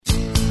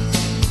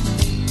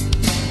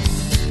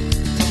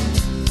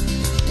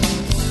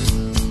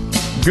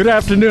Good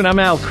afternoon, I'm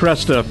Al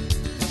Cresta.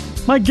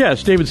 My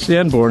guest, David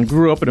Sanborn,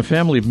 grew up in a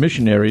family of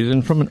missionaries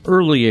and from an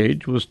early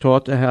age was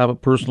taught to have a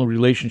personal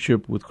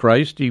relationship with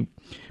Christ. He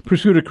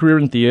pursued a career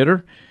in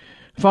theater,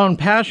 found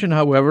passion,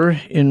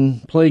 however, in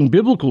playing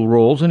biblical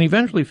roles, and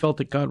eventually felt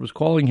that God was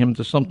calling him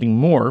to something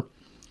more.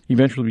 He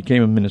eventually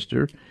became a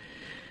minister.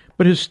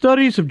 But his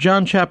studies of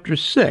John chapter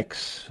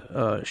 6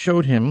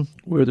 showed him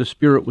where the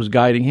Spirit was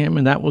guiding him,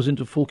 and that was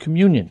into full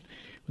communion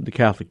with the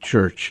Catholic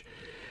Church.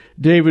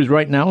 David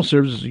right now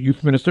serves as a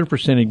youth minister for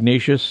St.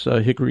 Ignatius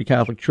Hickory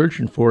Catholic Church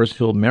in Forest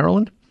Hill,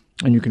 Maryland,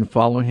 and you can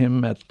follow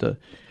him at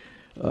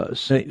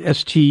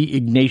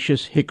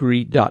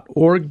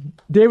stignatiushickory.org.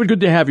 David,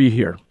 good to have you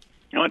here.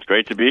 Oh, it's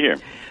great to be here.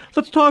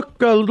 Let's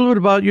talk a little bit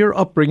about your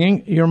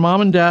upbringing. Your mom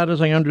and dad, as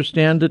I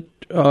understand it,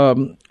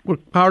 were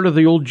part of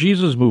the old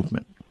Jesus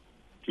movement.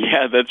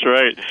 Yeah, that's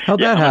right. How'd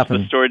that happen? How much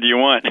of the story do you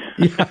want?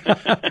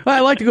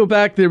 I like to go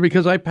back there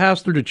because I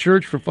pastored a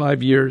church for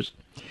 5 years.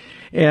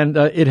 And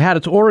it had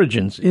its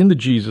origins in the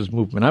Jesus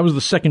movement. I was the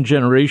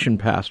second-generation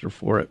pastor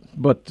for it.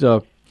 But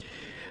so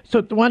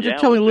why don't you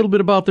tell me a little bit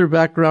about their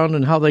background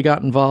and how they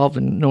got involved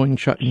in knowing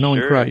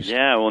Christ?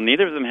 Yeah, well,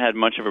 neither of them had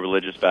much of a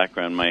religious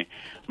background. My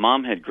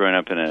mom had grown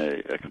up in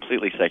a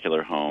completely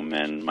secular home,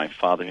 and my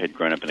father had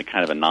grown up in a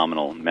kind of a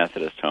nominal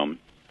Methodist home.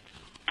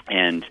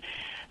 And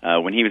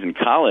when he was in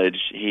college,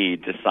 he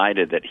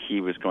decided that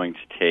he was going to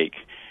take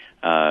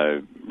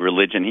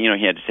religion. You know,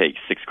 he had to take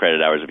 6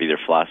 credit hours of either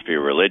philosophy or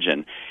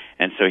religion.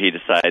 And so he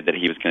decided that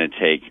he was going to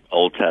take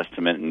Old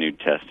Testament and New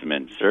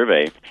Testament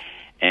survey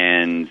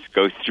and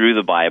go through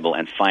the Bible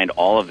and find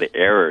all of the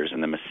errors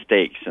and the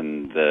mistakes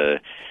and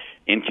the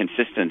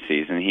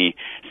inconsistencies. And he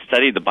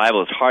studied the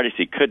Bible as hard as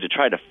he could to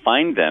try to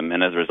find them,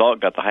 and as a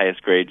result got the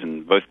highest grades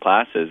in both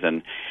classes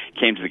and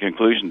came to the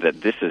conclusion that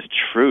this is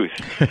truth.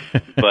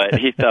 But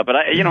he thought,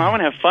 I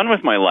want to have fun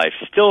with my life,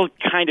 still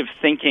kind of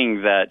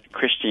thinking that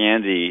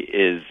Christianity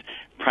is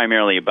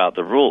primarily about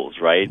the rules,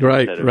 right?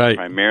 Right.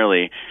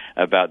 Primarily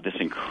about this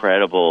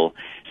incredible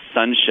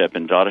sonship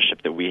and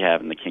daughtership that we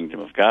have in the kingdom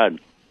of God.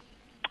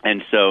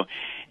 And so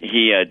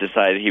he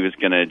decided he was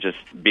going to just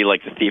be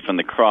like the thief on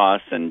the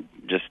cross and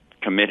just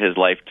commit his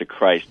life to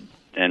Christ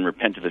and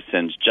repent of his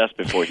sins just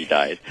before he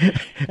died.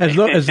 as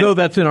though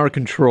that's in our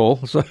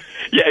control. So.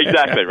 Yeah,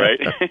 exactly, right?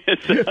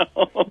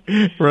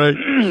 Right.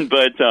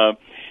 But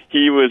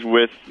he was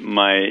with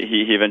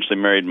he eventually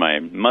married my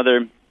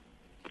mother,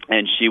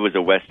 and she was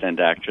a West End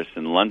actress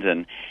in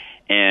London,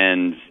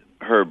 and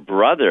her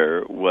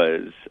brother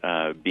was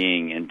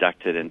being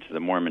inducted into the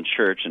Mormon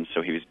Church, and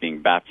so he was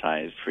being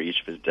baptized for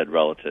each of his dead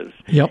relatives,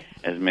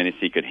 as many as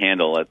he could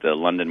handle at the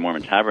London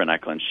Mormon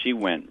Tabernacle, and she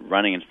went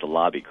running into the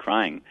lobby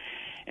crying.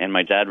 And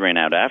my dad ran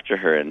out after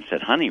her and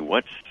said, "Honey,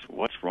 what's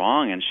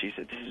wrong?" And she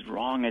said, "This is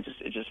wrong. It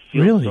just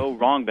feels so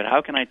wrong, but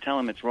how can I tell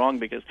him it's wrong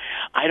because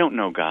I don't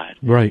know God."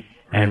 Right.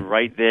 And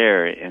right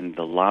there in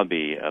the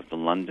lobby of the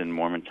London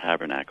Mormon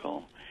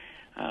Tabernacle,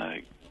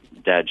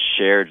 Dad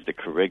shared the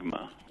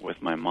kerygma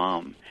with my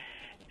mom,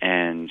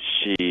 and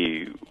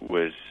she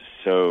was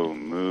so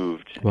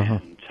moved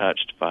and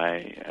touched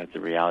by the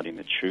reality and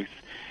the truth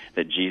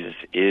that Jesus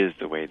is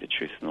the way, the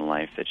truth, and the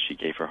life, that she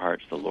gave her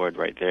heart to the Lord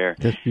right there.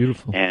 That's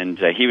beautiful. And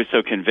he was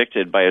so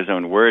convicted by his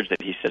own words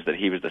that he says that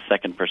he was the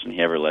second person he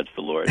ever led to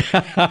the Lord.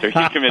 So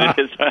he committed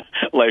his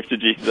life to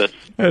Jesus.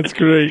 That's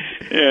great.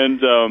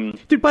 And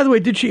by the way,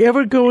 did she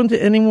ever go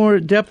into any more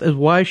depth as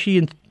why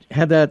she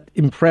had that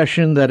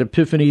impression, that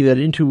epiphany, that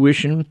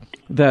intuition,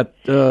 that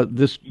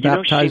this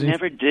baptizing? She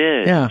never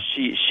did. Yeah.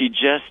 She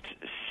just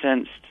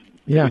sensed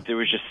there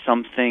was just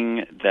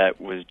something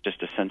that was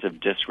just a sense of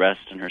distress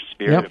in her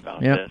spirit about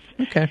this.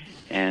 Okay.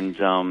 And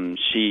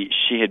she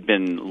had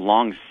been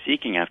long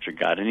seeking after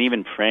God and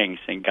even praying,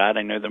 saying, "God,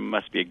 I know there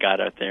must be a God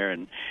out there,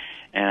 and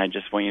I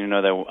just want you to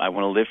know that I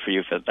want to live for you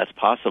if that's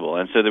possible."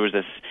 And so there was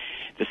this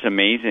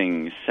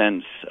amazing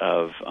sense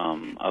of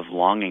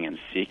longing and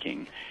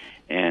seeking.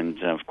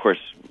 And, of course,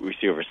 we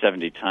see over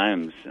 70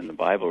 times in the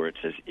Bible where it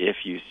says,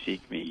 "If you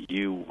seek me,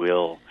 you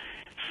will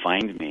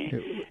find me."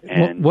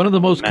 And one of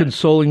the most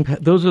consoling,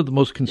 those are the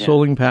most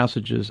consoling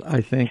passages, I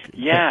think.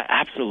 Yeah,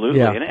 absolutely.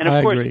 Yeah, and of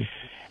I course, agree.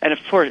 And,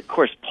 of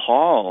course,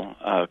 Paul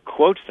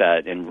quotes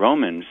that in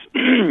Romans,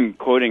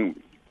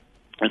 quoting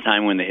a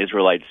time when the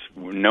Israelites,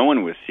 no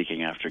one was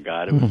seeking after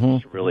God. It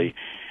was really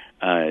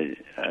a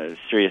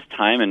serious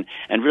time, and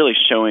really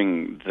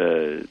showing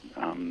the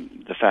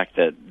fact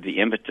that the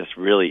impetus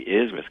really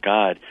is with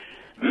God.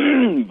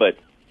 But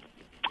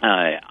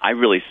I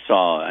really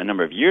saw a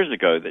number of years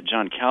ago that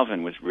John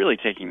Calvin was really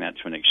taking that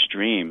to an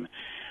extreme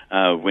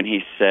when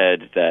he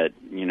said that,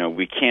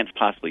 we can't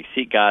possibly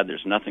seek God.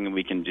 There's nothing that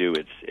we can do.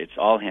 It's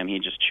all Him. He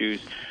just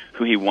chooses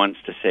who He wants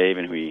to save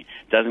and who He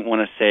doesn't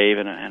want to save.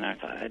 And I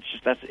thought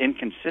that's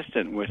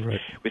inconsistent with 1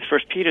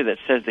 Peter that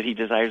says that He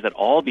desires that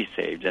all be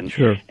saved,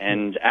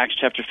 and Acts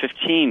chapter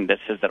 15 that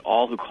says that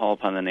all who call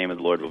upon the name of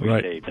the Lord will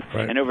be saved.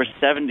 And over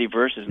 70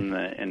 verses in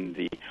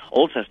the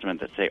Old Testament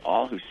that say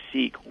all who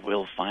seek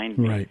will find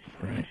me.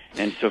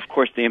 And so, of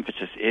course, the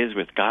impetus is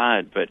with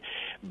God, but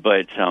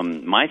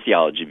my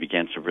theology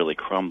began to really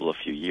crumble a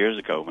few years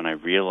ago when I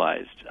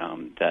realized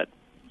that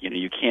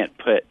you can't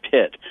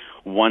pit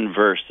one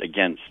verse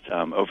against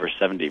over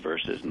 70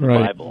 verses in the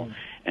Bible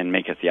and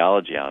make a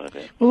theology out of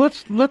it. Well,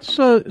 let's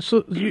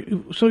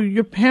so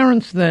your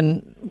parents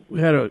then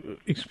had an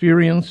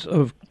experience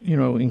of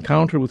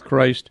encounter with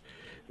Christ.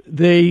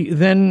 They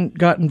then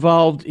got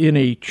involved in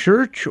a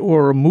church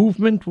or a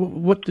movement.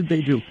 What did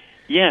they do?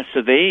 Yeah,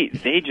 so they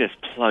just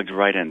plugged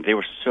right in. They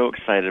were so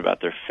excited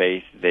about their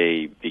faith.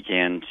 They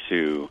began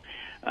to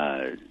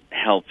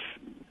help.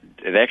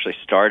 They actually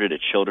started a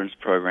children's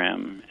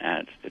program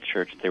at the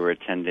church they were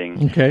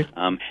attending. Okay.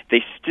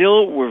 They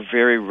still were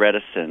very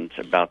reticent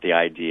about the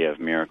idea of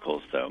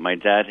miracles, though. My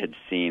dad had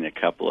seen a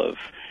couple of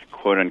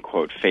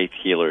quote-unquote faith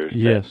healers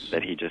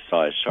that he just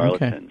saw as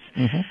charlatans.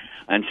 Okay. Mm-hmm.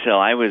 Until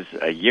I was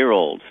a year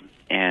old,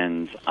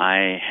 and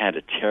I had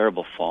a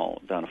terrible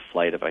fall down a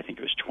flight of, I think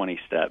it was 20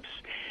 steps,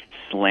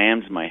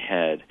 slammed my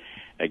head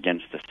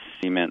against the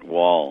cement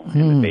wall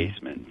in the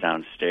basement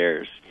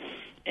downstairs,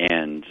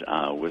 and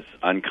was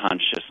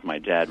unconscious. My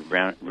dad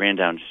ran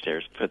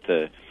downstairs, put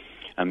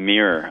a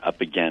mirror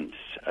up against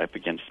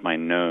my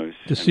nose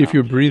to see if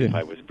you were breathing. If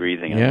I was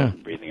breathing. Yeah. I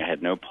wasn't breathing. I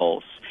had no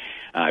pulse.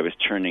 I was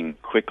turning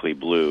quickly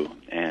blue,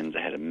 and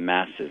I had a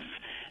massive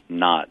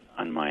knot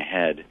on my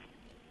head.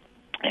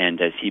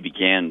 And as he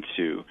began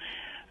to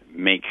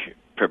make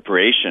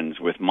preparations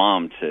with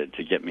Mom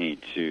to get me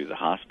to the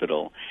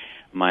hospital,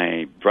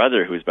 my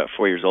brother, who was about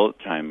 4 years old at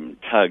the time,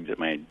 tugged at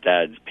my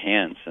dad's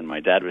pants, and my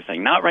dad was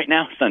saying, "Not right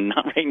now, son,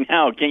 not right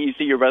now. Can't you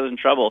see your brother's in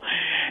trouble?"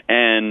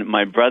 And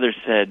my brother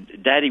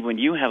said, "Daddy, when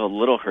you have a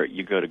little hurt,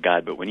 you go to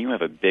God, but when you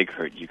have a big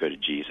hurt, you go to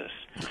Jesus."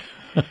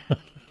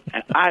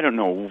 And I don't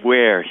know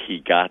where he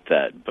got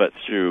that, but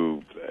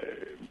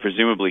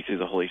presumably through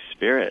the Holy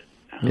Spirit,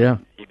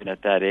 even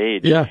at that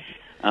age. Yeah.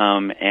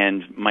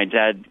 And my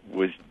dad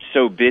was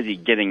so busy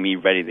getting me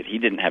ready that he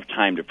didn't have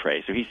time to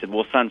pray. So he said,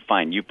 "Well, son,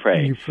 fine, you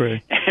pray." You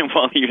pray. And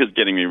while he was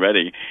getting me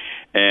ready,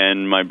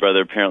 and my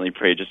brother apparently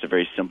prayed just a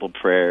very simple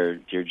prayer,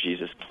 "Dear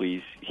Jesus,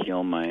 please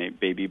heal my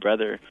baby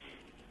brother.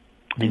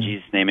 In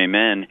Jesus' name,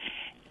 amen."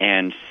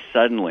 And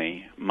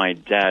suddenly, my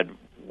dad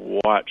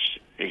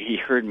he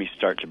heard me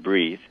start to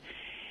breathe.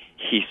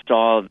 He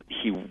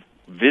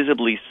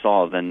visibly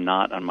saw the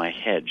knot on my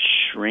head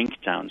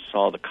shrink down,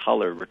 saw the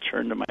color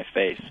return to my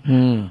face,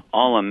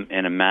 all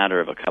in a matter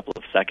of a couple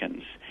of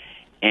seconds.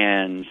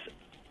 And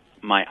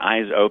my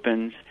eyes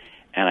opened,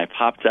 and I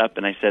popped up,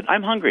 and I said,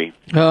 "I'm hungry."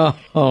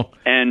 Oh.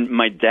 And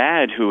my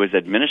dad, who was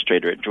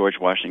administrator at George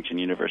Washington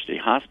University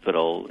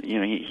Hospital,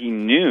 he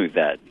knew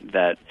that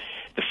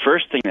the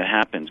first thing that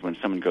happens when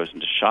someone goes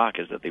into shock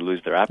is that they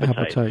lose their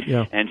appetite.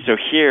 Yeah. And so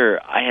here,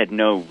 I had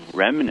no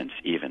remnants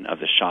even of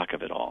the shock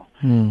of it all.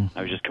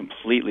 I was just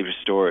completely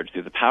restored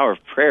through the power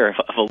of prayer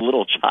of a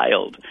little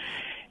child.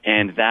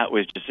 And that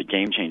was just a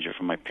game changer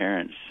for my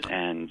parents.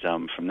 And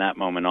from that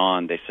moment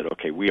on, they said,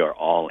 "Okay, we are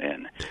all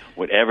in.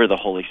 Whatever the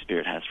Holy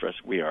Spirit has for us,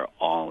 we are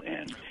all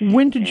in."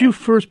 When did you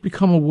first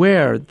become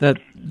aware that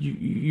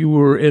you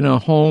were in a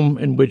home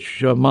in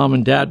which Mom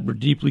and Dad were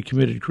deeply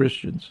committed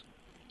Christians?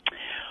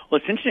 Well,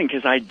 it's interesting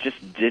because I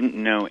just didn't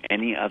know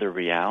any other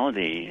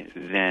reality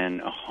than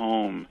a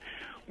home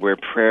where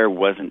prayer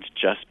wasn't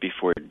just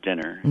before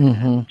dinner,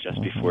 just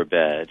before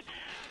bed.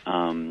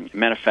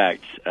 Matter of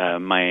fact,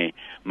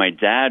 my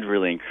dad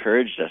really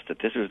encouraged us that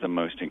this was the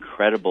most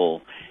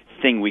incredible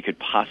thing we could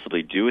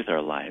possibly do with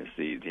our lives,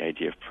 the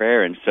idea of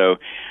prayer. And so,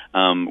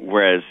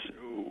 whereas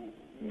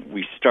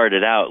we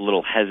started out a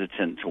little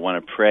hesitant to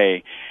want to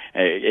pray,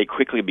 it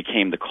quickly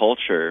became the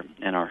culture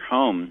in our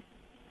home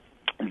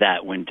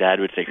that when Dad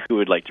would say, "Who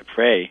would like to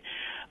pray?"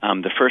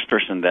 The first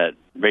person that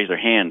raised their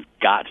hand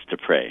got to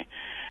pray,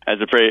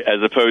 as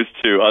opposed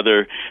to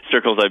other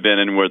circles I've been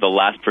in where the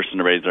last person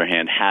to raise their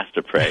hand has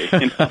to pray.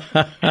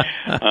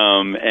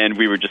 And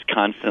we were just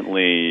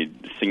constantly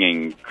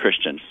singing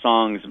Christian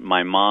songs.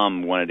 My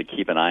mom wanted to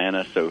keep an eye on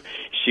us, so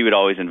she would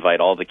always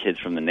invite all the kids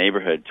from the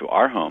neighborhood to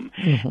our home,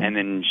 and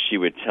then she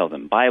would tell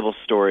them Bible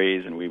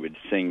stories, and we would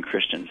sing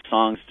Christian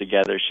songs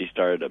together. She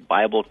started a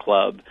Bible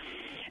club.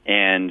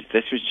 And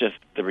this was just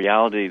the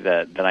reality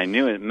that I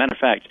knew. As a matter of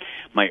fact,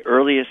 my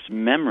earliest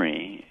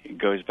memory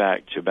goes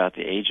back to about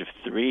the age of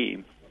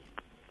 3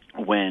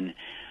 when,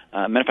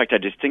 matter of fact, I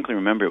distinctly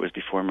remember it was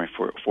before my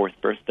fourth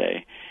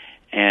birthday.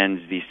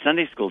 And the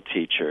Sunday school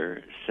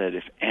teacher said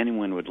if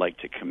anyone would like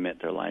to commit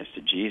their lives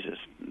to Jesus,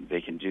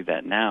 they can do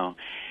that now.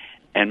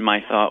 And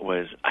my thought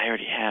was, I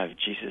already have.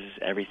 Jesus is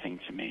everything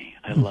to me.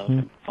 I love him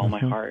with all my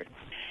heart.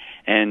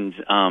 And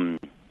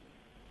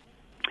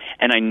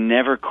I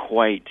never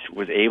quite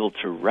was able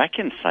to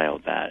reconcile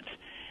that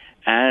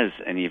as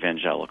an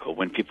evangelical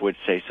when people would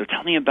say, "So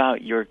tell me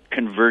about your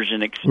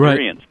conversion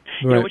experience,"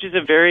 Right. Which is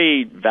a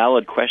very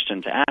valid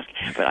question to ask,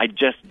 but I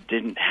just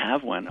didn't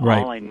have one.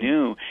 Right. All I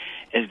knew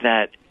is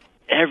that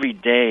every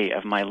day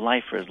of my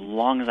life, for as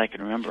long as I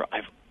can remember,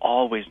 I've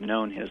always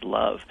known his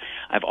love.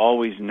 I've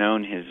always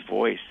known his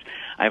voice.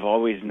 I've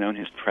always known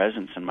his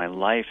presence in my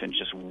life and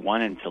just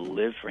wanted to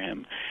live for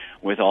him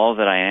with all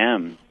that I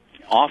am.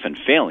 Often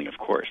failing, of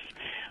course,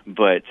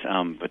 but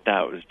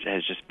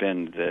has just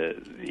been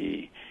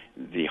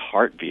the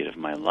heartbeat of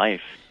my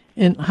life.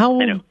 And how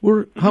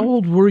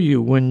old were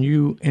you when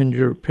you and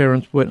your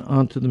parents went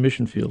onto the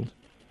mission field?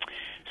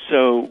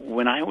 So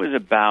when I was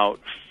about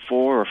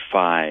 4 or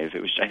 5, I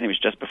think it was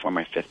just before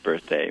my 5th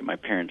birthday, my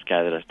parents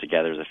gathered us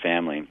together as a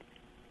family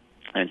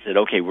and said,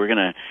 okay,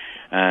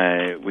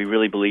 we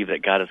really believe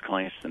that God is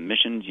calling us to the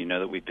missions. You know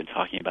that we've been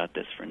talking about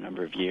this for a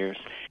number of years.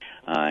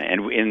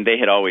 And they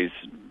had always,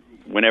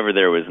 whenever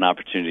there was an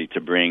opportunity to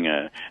bring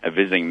a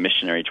visiting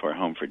missionary to our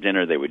home for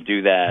dinner, they would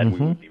do that. We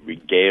would be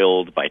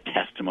regaled by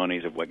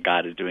testimonies of what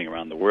God is doing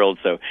around the world.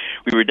 So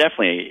we were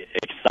definitely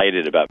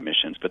excited about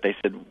missions. But they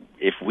said,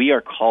 if we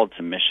are called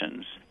to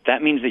missions,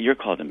 that means that you're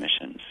called to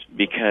missions,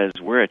 because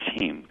we're a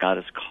team. God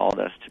has called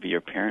us to be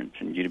your parents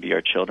and you to be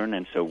our children,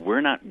 and so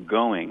we're not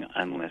going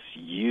unless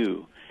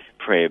you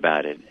pray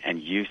about it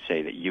and you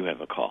say that you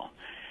have a call,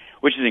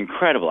 which is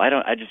incredible.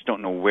 I just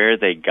don't know where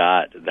they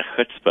got the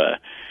chutzpah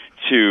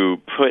to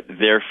put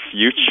their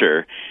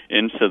future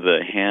into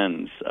the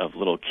hands of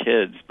little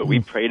kids. But we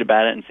prayed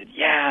about it and said,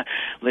 yeah,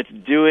 let's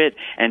do it.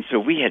 And so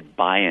we had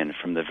buy-in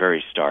from the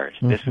very start.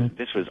 This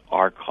was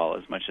our call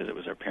as much as it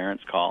was our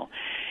parents' call.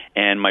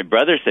 And my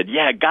brother said,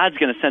 yeah, God's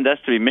going to send us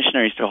to be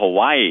missionaries to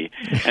Hawaii.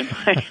 And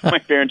my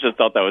parents just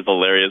thought that was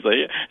hilarious.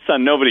 Like,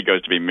 son, nobody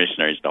goes to be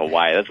missionaries to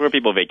Hawaii. That's where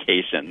people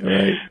vacation,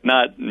 right,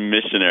 not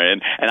missionary.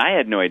 And I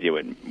had no idea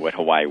what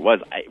Hawaii was.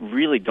 I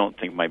really don't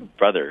think my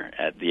brother,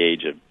 at the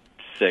age of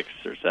 6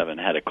 or 7,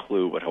 had a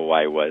clue what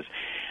Hawaii was.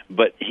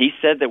 But he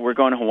said that we're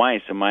going to Hawaii.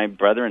 So my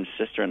brother and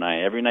sister and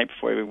I, every night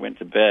before we went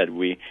to bed,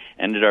 we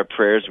ended our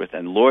prayers with,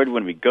 and Lord,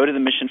 when we go to the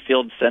mission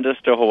field, send us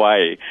to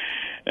Hawaii.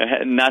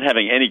 Not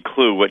having any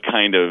clue what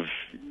kind of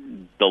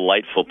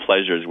delightful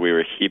pleasures we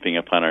were heaping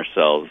upon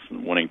ourselves,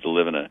 wanting to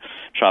live in a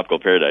tropical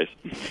paradise.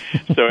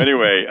 So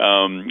anyway,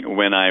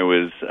 when I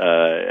was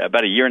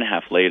about a year and a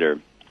half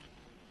later,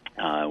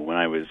 when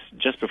I was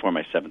just before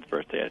my 7th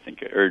birthday, I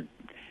think,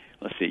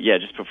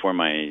 just before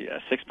my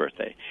 6th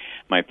birthday,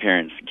 my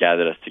parents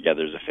gathered us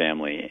together as a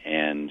family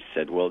and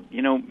said, well,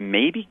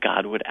 maybe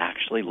God would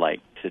actually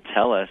like to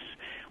tell us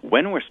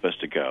when we're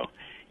supposed to go.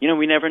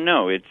 We never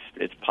know.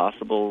 It's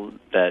possible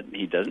that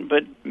he doesn't,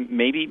 but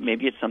maybe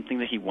it's something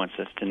that he wants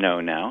us to know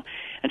now.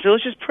 And so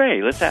let's just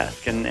pray. Let's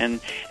ask. And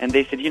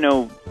they said,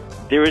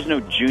 there is no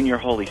junior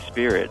Holy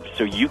Spirit,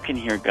 so you can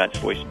hear God's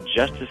voice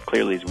just as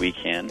clearly as we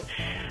can,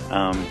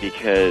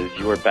 because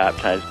you are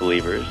baptized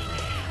believers.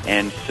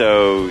 And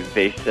so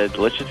they said,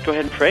 let's just go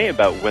ahead and pray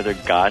about whether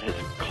God has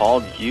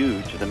called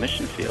you to the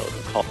mission field,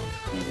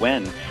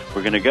 when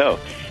we're going to go.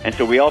 And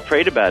so we all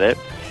prayed about it,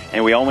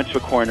 and we all went to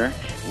a corner.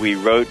 We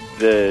wrote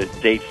the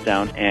dates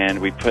down,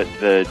 and we put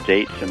the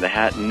dates in the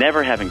hat,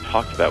 never having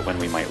talked about when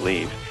we might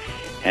leave.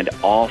 And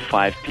all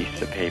 5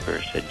 pieces of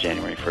paper said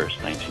January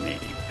 1st,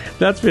 1980.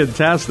 That's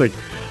fantastic.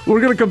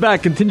 We're going to come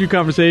back, continue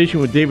conversation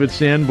with David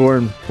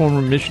Sanborn,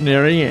 former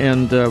missionary,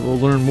 and we'll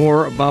learn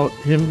more about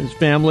him, his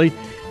family,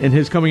 and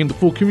his coming into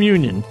full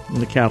communion in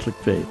the Catholic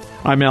faith.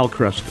 I'm Al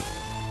Cresta.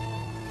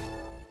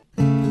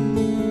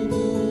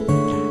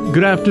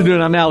 Good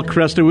afternoon. I'm Al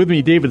Cresta. With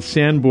me, David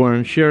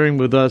Sanborn, sharing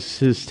with us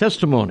his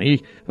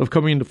testimony of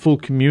coming into full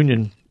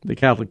communion in the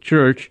Catholic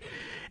Church,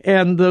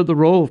 and the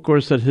role, of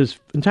course, that his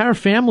entire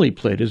family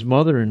played, his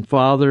mother and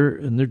father,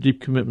 and their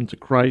deep commitment to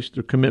Christ,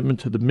 their commitment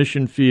to the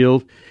mission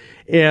field.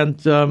 And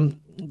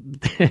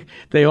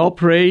they all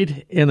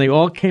prayed, and they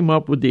all came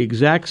up with the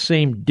exact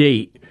same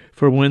date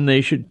for when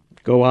they should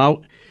go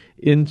out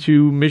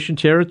into mission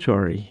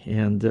territory,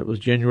 and that was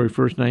January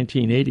 1st,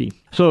 1980.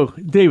 So,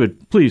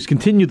 David, please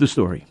continue the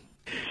story.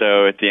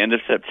 So at the end of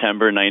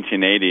September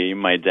 1980,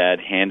 my dad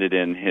handed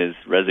in his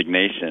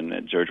resignation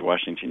at George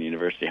Washington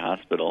University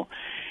Hospital,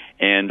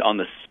 and on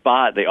the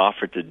spot they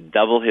offered to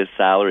double his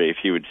salary if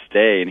he would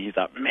stay, and he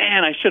thought,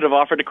 man, I should have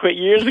offered to quit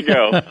years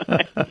ago.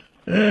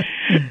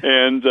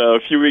 And a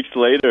few weeks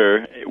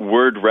later,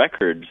 Word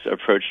Records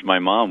approached my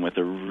mom with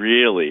a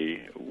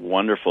really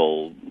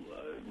wonderful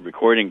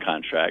recording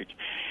contract,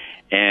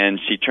 and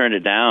she turned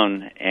it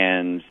down,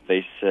 and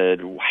they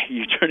said, why are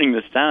you turning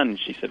this down? And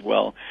she said,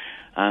 well,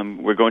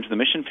 we're going to the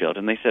mission field.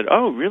 And they said,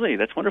 oh, really?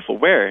 That's wonderful.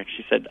 Where? And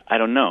she said, I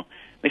don't know.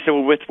 They said,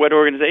 well, with what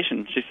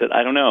organization? She said,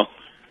 I don't know.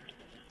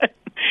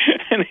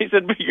 And they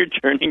said, but you're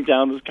turning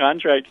down this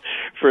contract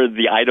for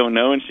the I don't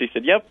know. And she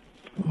said, yep.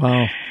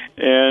 Wow.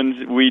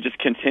 And we just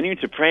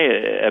continued to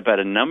pray about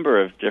a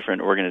number of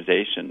different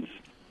organizations,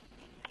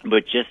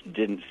 but just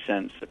didn't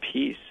sense a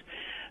peace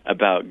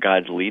about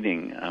God's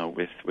leading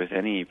with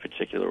any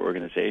particular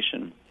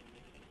organization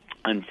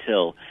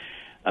until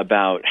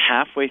about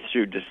halfway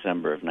through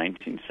December of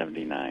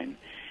 1979.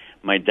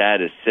 My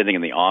dad is sitting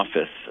in the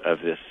office of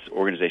this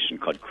organization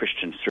called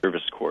Christian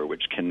Service Corps,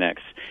 which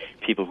connects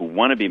people who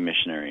want to be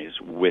missionaries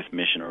with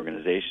mission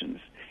organizations.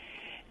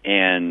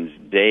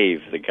 And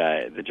Dave,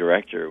 the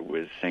director,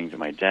 was saying to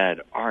my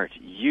dad, Art,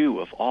 you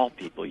of all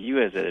people,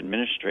 you as an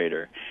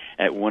administrator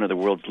at one of the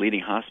world's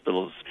leading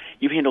hospitals,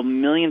 you handle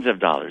millions of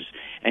dollars,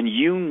 and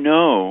you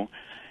know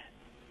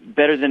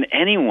better than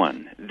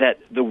anyone that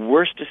the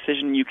worst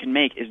decision you can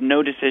make is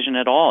no decision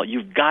at all.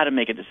 You've got to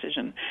make a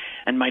decision.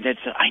 And my dad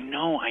said, I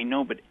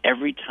know, but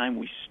every time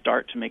we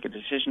start to make a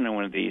decision on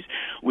one of these,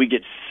 we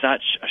get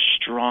such a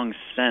strong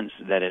sense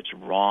that it's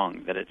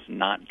wrong, that it's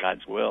not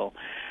God's will.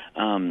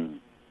 And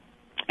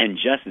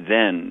just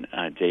then,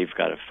 Dave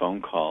got a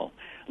phone call,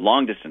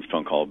 long-distance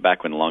phone call,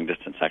 back when long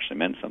distance actually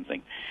meant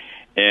something.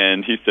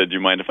 And he said, do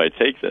you mind if I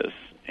take this?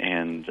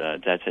 And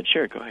Dad said,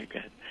 sure, go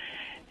ahead.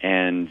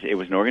 And it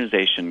was an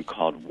organization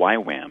called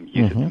YWAM,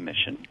 Youth with a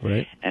Mission.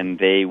 Right. And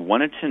they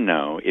wanted to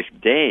know if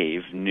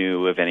Dave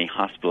knew of any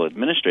hospital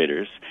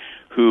administrators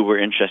who were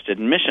interested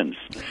in missions.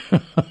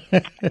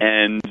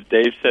 And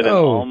Dave said, in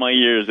all my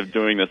years of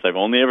doing this, I've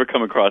only ever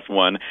come across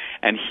one,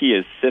 and he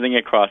is sitting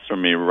across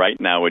from me right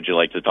now. Would you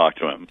like to talk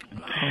to him?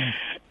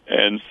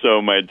 And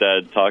so my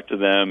dad talked to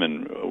them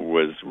and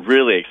was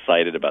really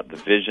excited about the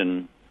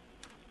vision,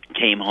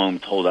 came home,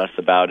 told us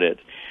about it.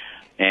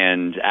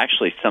 And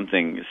actually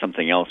something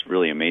else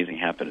really amazing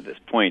happened at this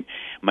point.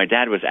 My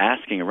dad was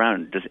asking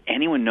around, does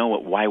anyone know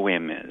what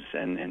YWAM is?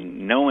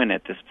 And no one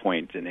at this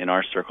point in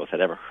our circles had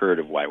ever heard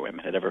of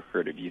YWAM, had ever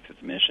heard of Youth with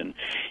a Mission.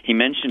 He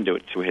mentioned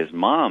it to his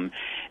mom,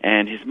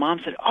 and his mom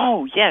said,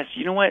 oh, yes,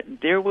 you know what?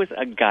 There was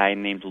a guy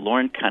named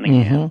Lauren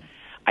Cunningham.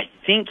 I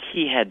think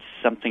he had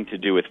something to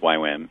do with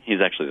YWAM.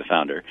 He's actually the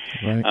founder.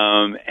 Right.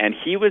 And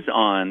he was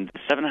on the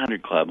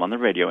 700 Club on the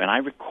radio, and I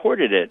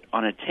recorded it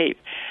on a tape.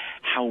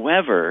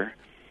 However,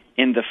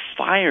 in the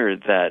fire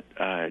that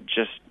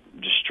just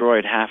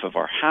destroyed half of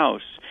our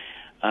house,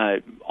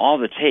 all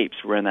the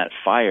tapes were in that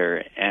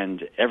fire,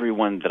 and every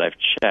one that I've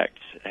checked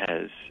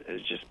has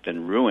just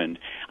been ruined.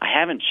 I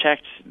haven't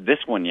checked this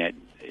one yet.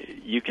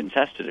 You can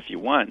test it if you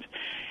want.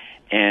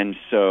 And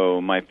so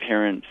my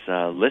parents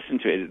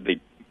listened to it.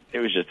 It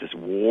was just this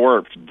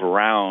warped,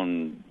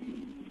 brown,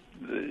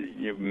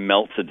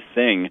 melted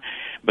thing,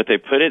 but they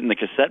put it in the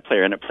cassette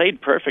player, and it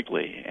played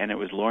perfectly, and it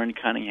was Lauren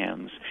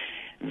Cunningham's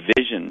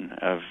vision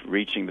of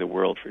reaching the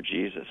world for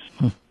Jesus.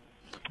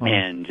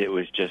 And it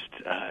was just,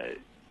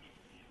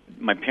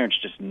 my parents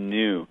just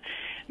knew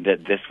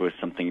that this was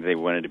something they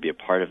wanted to be a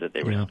part of, that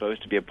they were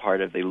supposed to be a part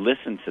of. They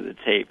listened to the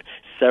tape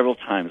several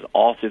times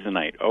all through the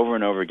night, over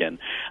and over again,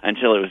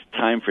 until it was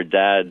time for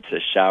Dad to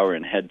shower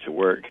and head to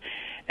work.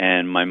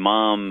 And my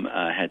mom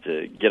had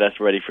to get us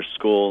ready for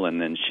school,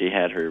 and then she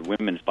had her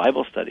women's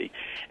Bible study.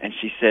 And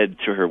she said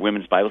to her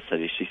women's Bible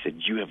study, she said,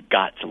 you have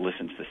got to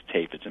listen to this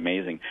tape. It's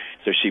amazing.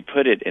 So she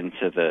put it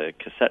into the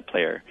cassette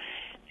player,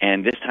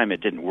 and this time it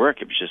didn't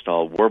work. It was just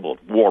all warbled.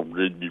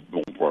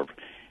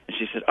 And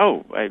she said,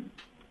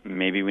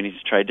 maybe we need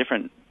to try a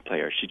different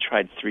player. She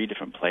tried 3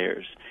 different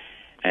players,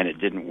 and it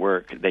didn't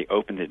work. They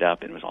opened it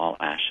up, and it was all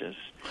ashes.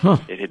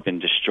 It had been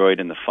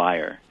destroyed in the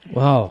fire.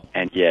 Wow.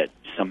 And yet,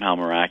 somehow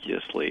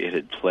miraculously, it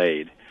had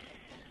played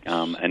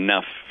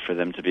enough for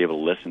them to be able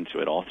to listen to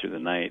it all through the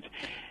night.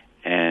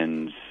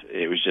 And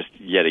it was just,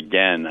 yet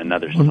again,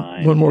 another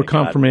sign. One more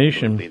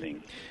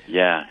confirmation.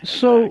 Yeah,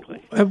 so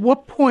exactly. At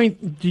what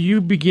point do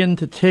you begin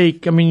to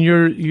take, I mean,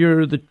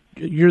 you're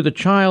the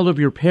child of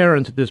your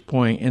parents at this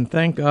point, and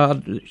thank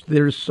God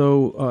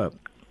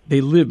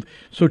they live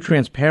so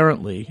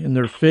transparently in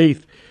their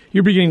faith.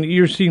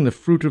 You're seeing the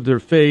fruit of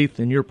their faith,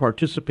 and you're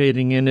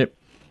participating in it.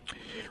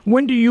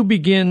 When do you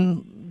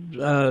begin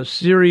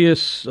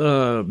serious,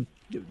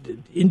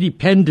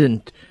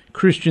 independent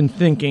Christian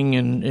thinking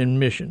and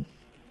mission?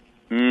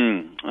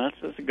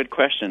 That's a good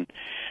question.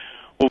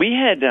 Well, we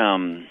had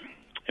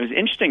it was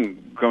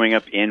interesting growing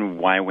up in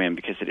YWAM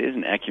because it is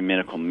an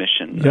ecumenical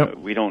mission. Yep.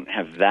 We don't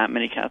have that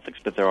many Catholics,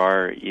 but there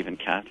are even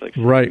Catholics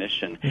in the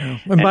mission. Yeah.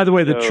 And by the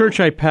way, the church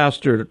I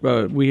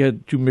pastored, we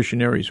had 2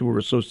 missionaries who were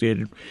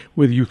associated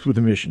with Youth with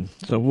a Mission.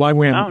 So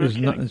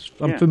YWAM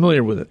I'm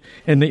familiar with it.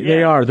 And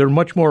they're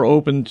much more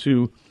open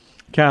to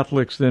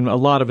Catholics than a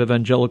lot of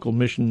evangelical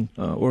mission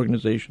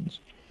organizations.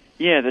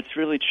 Yeah, that's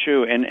really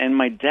true. And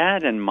my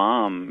dad and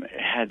mom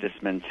had this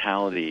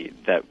mentality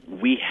that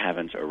we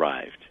haven't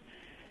arrived.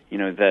 You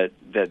know, that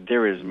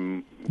there is,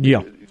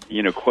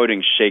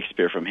 quoting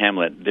Shakespeare from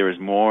Hamlet, there is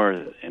more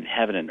in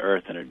heaven and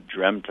earth than are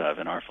dreamt of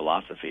in our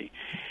philosophy.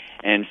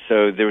 And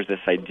so there was this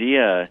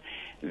idea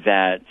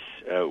that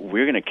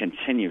we're going to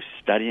continue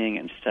studying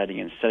and studying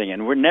and studying,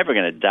 and we're never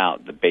going to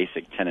doubt the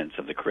basic tenets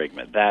of the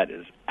Kerygma. That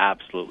is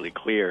absolutely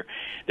clear.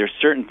 There are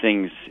certain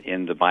things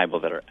in the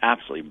Bible that are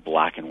absolutely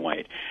black and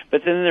white,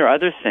 but then there are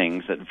other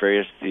things that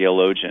various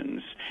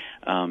theologians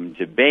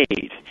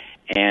debate.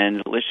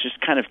 And let's just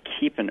kind of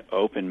keep an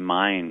open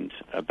mind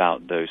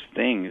about those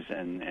things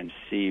and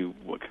see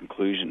what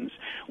conclusions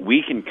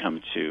we can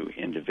come to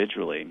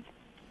individually.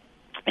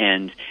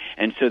 And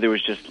so there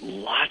was just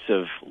lots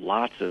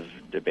of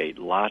debate,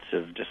 lots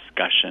of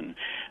discussion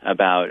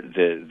about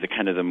the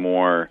kind of the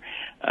more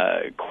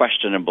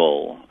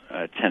questionable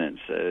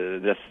tenets,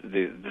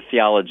 the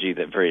theology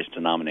that various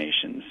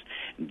denominations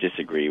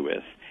disagree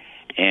with.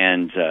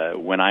 And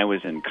when I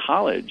was in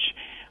college,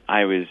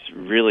 I was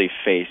really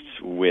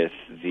faced with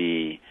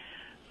the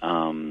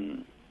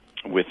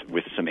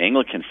with some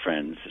Anglican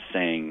friends,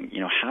 saying,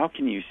 how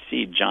can you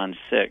see John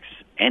 6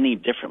 any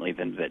differently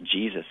than that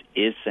Jesus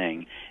is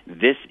saying,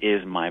 "This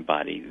is my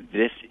body,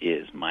 this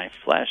is my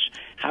flesh"?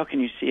 How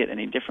can you see it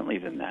any differently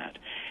than that?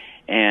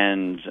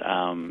 And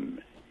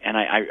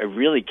I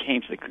really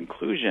came to the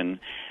conclusion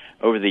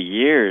over the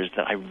years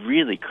that I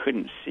really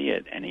couldn't see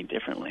it any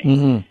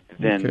differently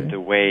than the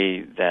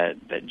way that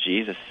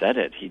Jesus said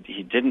it.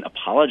 He didn't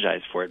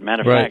apologize for it.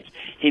 Matter of fact,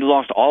 he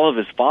lost all of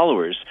his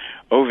followers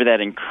over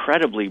that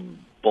incredibly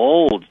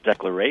bold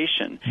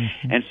declaration.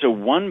 And so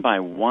one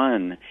by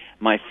one,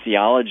 my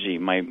theology,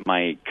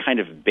 my kind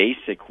of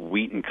basic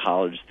Wheaton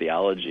College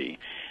theology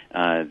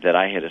that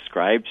I had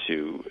ascribed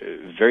to,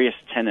 various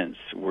tenets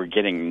were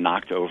getting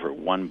knocked over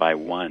one by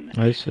one.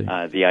 I see.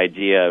 The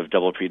idea of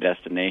double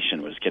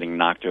predestination was getting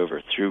knocked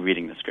over through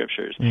reading the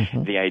Scriptures.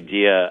 The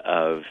idea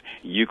of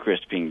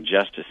Eucharist being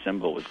just a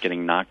symbol was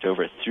getting knocked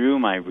over through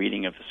my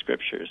reading of the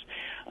Scriptures.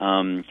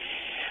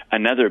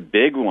 Another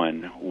big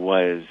one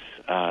was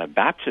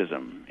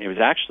baptism. It was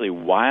actually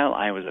while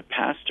I was a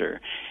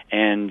pastor,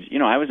 and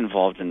I was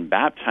involved in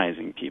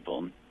baptizing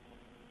people,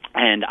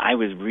 and I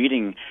was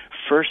reading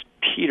 1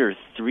 Peter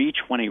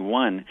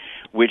 3:21,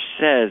 which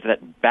says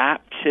that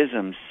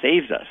baptism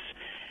saves us.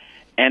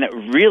 And it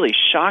really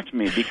shocked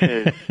me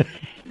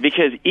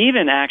because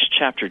even Acts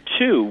chapter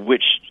 2,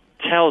 which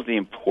tells the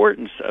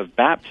importance of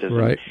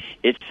baptism,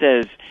 it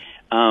says,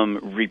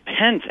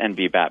 repent and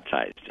be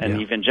baptized.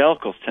 And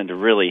evangelicals tend to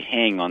really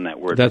hang on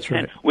that word,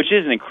 repent, which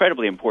is an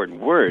incredibly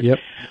important word.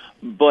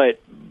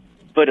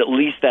 But at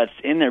least that's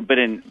in there.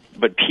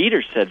 But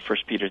Peter said, 1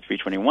 Peter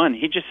 3:21,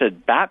 he just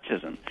said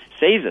baptism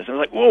saves us. I was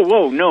like,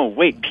 whoa, no,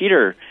 wait,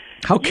 Peter.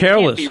 How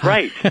careless! You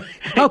can't be right.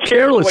 How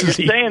careless what is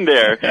you're he? saying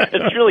there?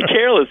 It's really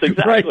careless,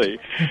 exactly.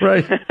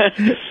 Right.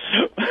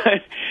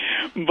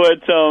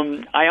 But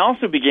I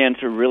also began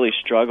to really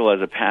struggle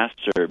as a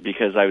pastor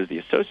because I was the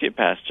associate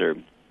pastor,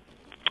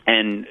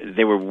 and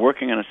they were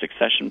working on a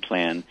succession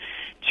plan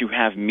to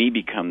have me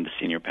become the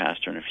senior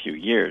pastor in a few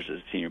years. As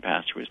the senior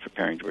pastor was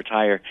preparing to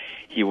retire,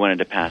 he wanted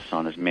to pass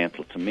on his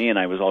mantle to me, and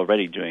I was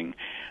already doing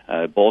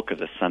a bulk of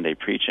the Sunday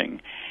preaching.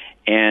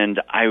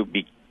 And I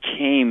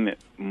became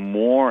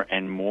more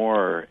and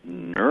more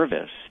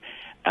nervous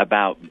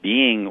about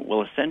being,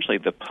 essentially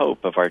the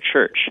pope of our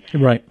church.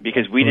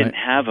 Because we didn't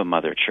have a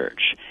mother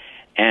church.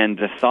 And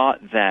the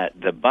thought that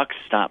the buck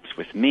stops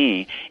with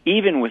me,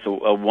 even with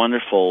a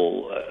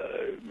wonderful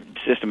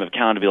system of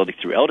accountability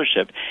through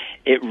eldership,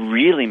 it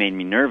really made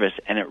me nervous,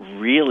 and it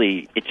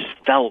just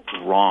felt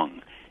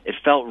wrong. It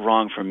felt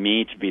wrong for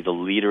me to be the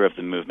leader of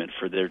the movement,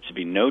 for there to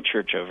be no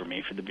church over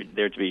me, for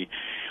there to be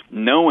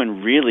no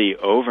one really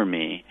over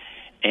me.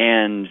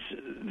 And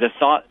the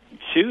thought,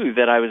 too,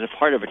 that I was a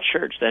part of a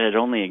church that had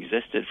only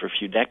existed for a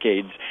few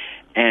decades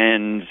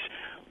and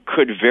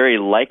could very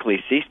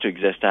likely cease to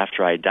exist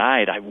after I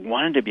died. I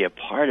wanted to be a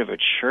part of a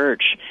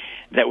church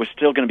that was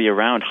still going to be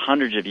around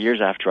hundreds of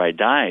years after I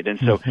died. And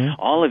so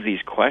all of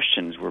these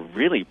questions were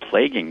really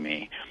plaguing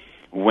me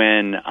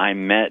when I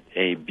met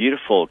a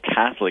beautiful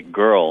Catholic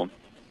girl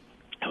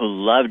who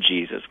loved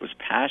Jesus, was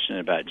passionate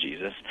about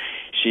Jesus.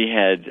 She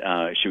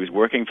was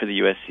working for the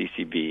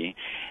USCCB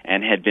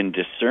and had been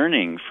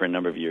discerning for a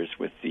number of years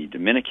with the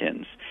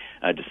Dominicans,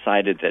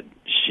 decided that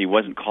she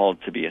wasn't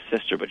called to be a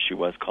sister, but she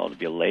was called to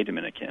be a lay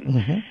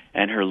Dominican.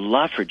 And her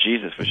love for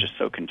Jesus was just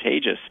so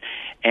contagious.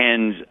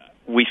 And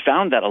we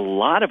found that a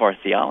lot of our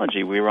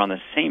theology we were on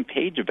the same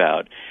page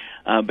about,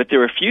 but there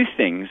were a few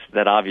things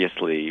that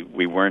obviously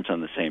we weren't on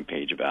the same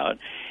page about.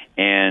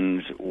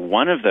 And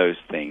one of those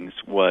things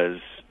was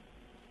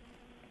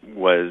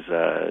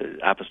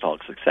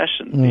apostolic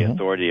succession, the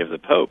authority of the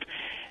Pope.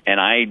 And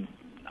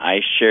I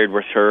shared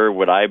with her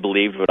what I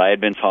believed, what I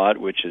had been taught,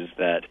 which is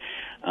that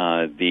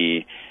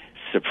the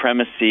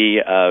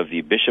supremacy of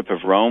the Bishop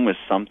of Rome was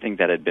something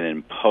that had been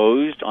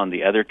imposed on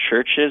the other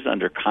churches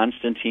under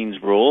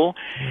Constantine's rule.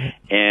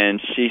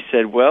 And she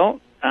said, well,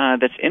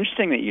 that's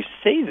interesting that you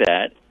say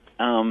that,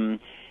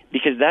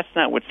 because that's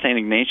not what St.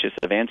 Ignatius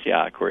of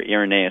Antioch or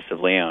Irenaeus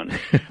of Leon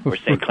or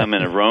St.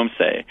 Clement of Rome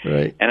say.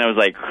 And I was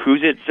like,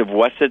 who's it, of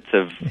what's it,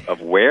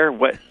 of where?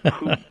 What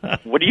are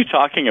you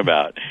talking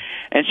about?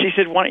 And she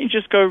said, why don't you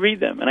just go read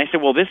them? And I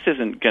said, well, this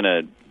isn't going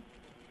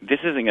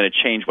to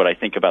change what I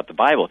think about the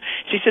Bible.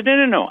 She said,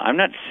 no, I'm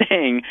not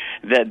saying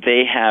that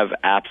they have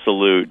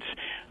absolute,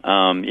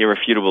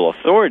 irrefutable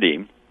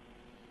authority.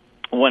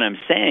 What I'm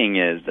saying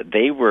is that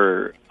they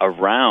were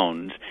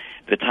around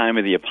the time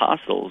of the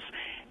apostles,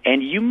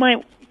 and you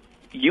might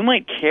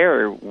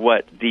care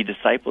what the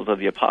disciples of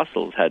the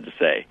apostles had to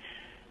say.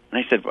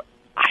 And I said, well,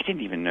 I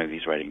didn't even know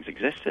these writings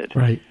existed.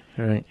 Right.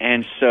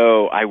 And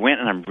so I went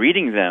and I'm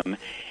reading them,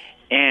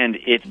 and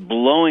it's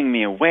blowing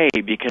me away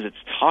because it's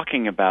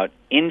talking about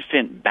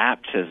infant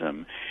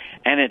baptism,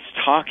 and it's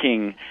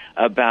talking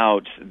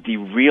about the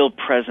real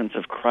presence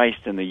of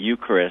Christ in the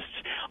Eucharist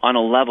on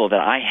a level that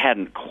I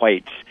hadn't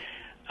quite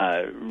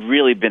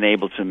really been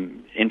able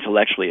to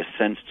intellectually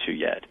assent to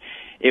yet.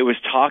 It was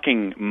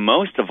talking,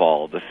 most of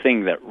all, the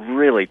thing that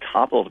really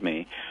toppled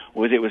me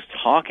was it was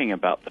talking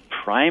about the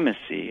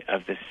primacy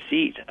of the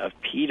seat of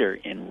Peter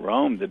in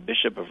Rome, the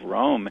Bishop of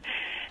Rome,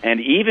 and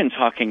even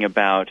talking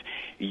about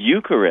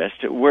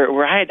Eucharist,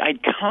 where I'd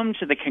come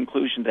to the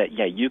conclusion that,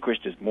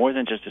 Eucharist is more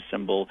than just a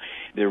symbol.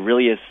 There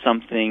really is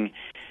something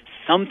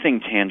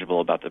tangible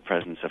about the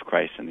presence of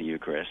Christ in the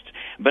Eucharist.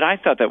 But I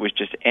thought that was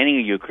just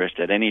any Eucharist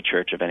at any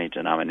church of any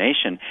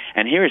denomination.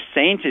 And here is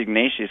Saint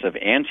Ignatius of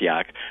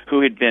Antioch,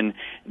 who had been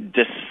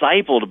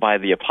discipled by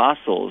the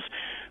apostles,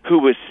 who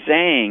was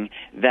saying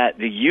that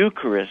the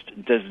Eucharist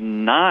does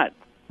not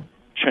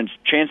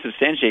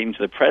transubstantiate into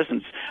the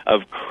presence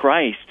of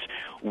Christ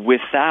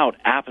without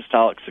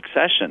apostolic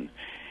succession.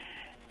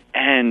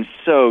 And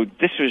so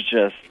this was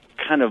just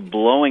kind of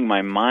blowing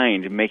my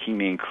mind, making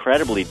me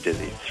incredibly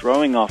dizzy,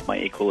 throwing off my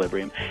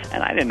equilibrium,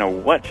 and I didn't know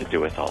what to do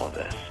with all of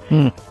this.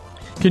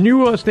 Can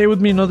you stay with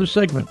me another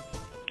segment?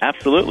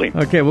 Absolutely.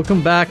 Okay, we'll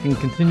come back and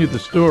continue the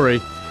story.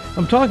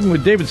 I'm talking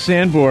with David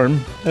Sanborn,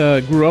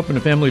 grew up in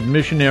a family of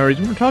missionaries,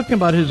 and we're talking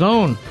about his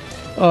own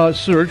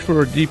search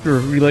for a deeper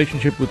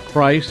relationship with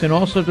Christ and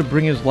also to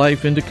bring his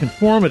life into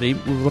conformity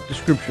with what the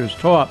Scriptures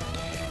taught,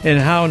 and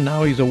how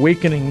now he's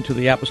awakening to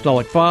the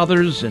Apostolic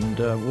Fathers and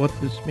what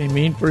this may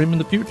mean for him in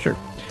the future.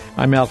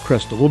 I'm Al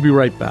Cresta. We'll be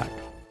right back.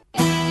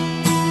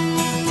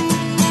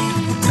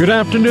 Good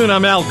afternoon.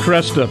 I'm Al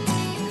Cresta.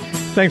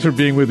 Thanks for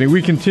being with me.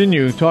 We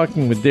continue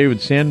talking with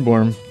David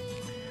Sanborn,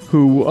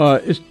 who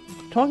is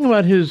talking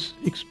about his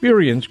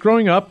experience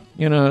growing up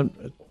in a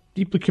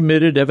deeply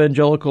committed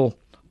evangelical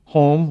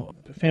home,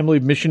 a family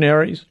of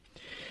missionaries,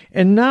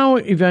 and now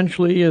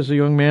eventually as a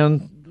young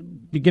man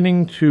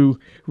beginning to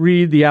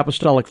read the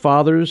Apostolic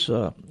Fathers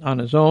on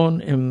his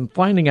own and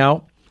finding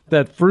out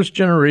that first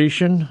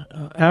generation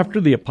after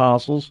the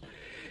apostles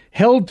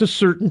held to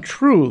certain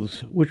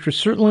truths, which were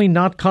certainly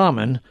not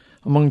common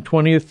among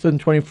 20th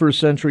and 21st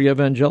century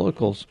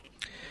evangelicals.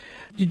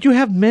 Did you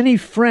have many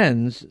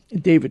friends,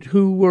 David,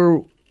 who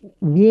were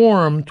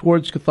warm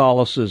towards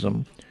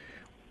Catholicism?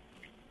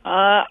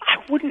 I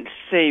wouldn't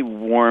say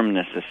warm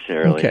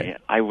necessarily. Okay.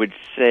 I would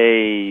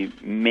say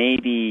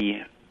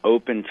maybe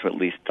open to at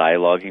least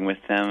dialoguing with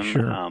them.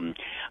 Sure.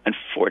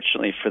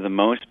 Unfortunately, for the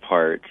most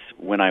part,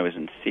 when I was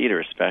in theater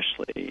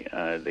especially,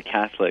 the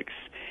Catholics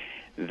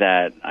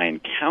that I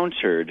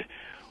encountered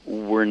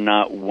were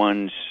not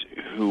ones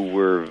who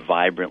were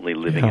vibrantly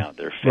living out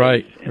their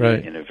faith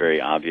in a very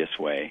obvious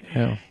way.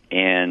 Yeah.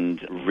 And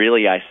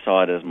really I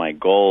saw it as my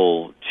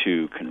goal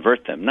to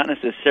convert them, not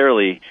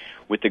necessarily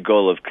with the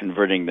goal of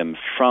converting them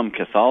from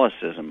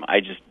Catholicism. I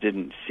just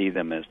didn't see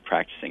them as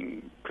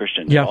practicing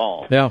Christians at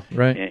all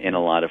in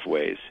a lot of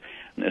ways.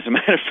 As a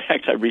matter of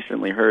fact, I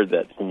recently heard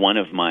that one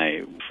of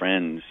my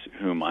friends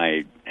whom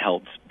I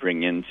helped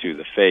bring into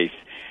the faith,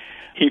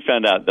 he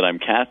found out that I'm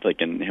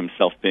Catholic, and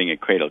himself being a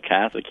cradle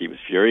Catholic, he was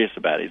furious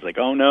about it. He's like,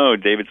 "Oh no,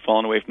 David's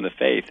fallen away from the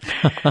faith."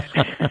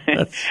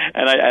 and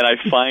I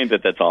find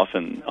that that's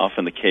often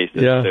the case.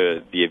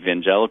 That the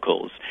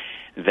evangelicals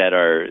that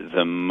are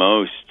the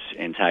most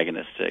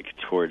antagonistic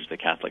towards the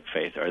Catholic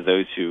faith are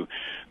those who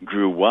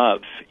grew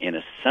up in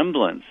a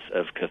semblance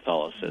of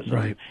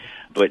Catholicism,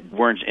 but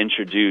weren't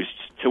introduced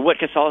to what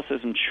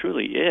Catholicism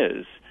truly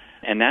is.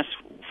 And that's,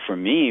 for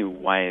me,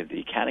 why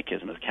the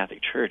Catechism of the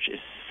Catholic Church is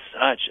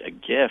such a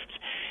gift,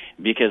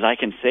 because I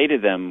can say to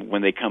them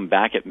when they come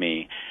back at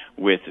me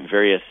with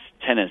various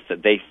tenets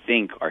that they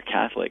think are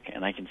Catholic,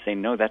 and I can say,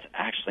 no, that's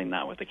actually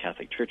not what the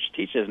Catholic Church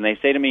teaches. And they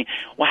say to me,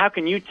 well, how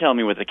can you tell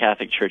me what the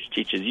Catholic Church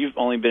teaches? You've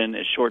only been in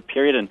a short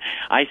period, and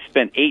I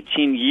spent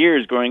 18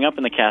 years growing up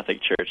in the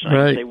Catholic Church. And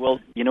I say, well,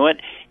 you know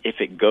what?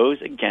 If it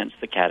goes against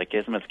the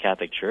Catechism of the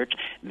Catholic Church,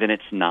 then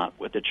it's not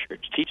what the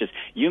Church teaches.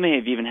 You may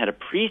have even had a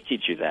priest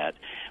teach you that,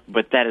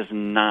 but that is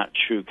not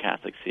true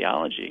Catholic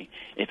theology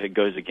if it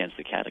goes against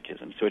the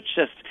Catechism. So it's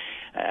just,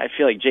 I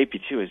feel like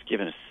JP2 has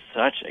given us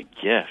such a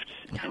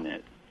gift in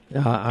it.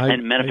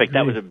 And matter of fact,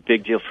 that was a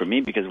big deal for me,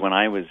 because when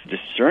I was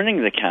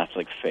discerning the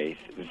Catholic faith,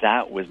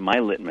 that was my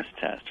litmus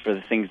test for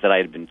the things that I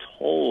had been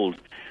told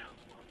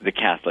the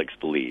Catholics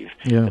believe,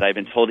 that I've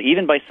been told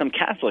even by some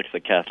Catholics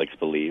that Catholics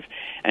believe,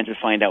 and to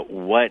find out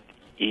what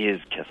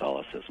is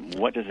Catholicism,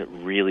 what does it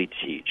really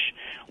teach,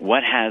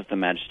 what has the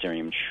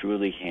magisterium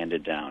truly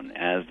handed down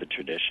as the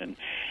tradition.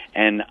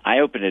 And I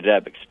opened it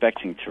up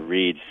expecting to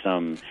read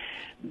some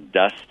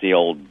dusty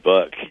old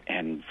book,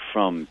 and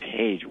from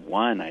page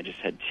one I just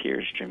had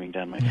tears streaming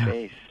down my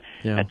face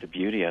at the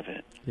beauty of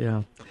it.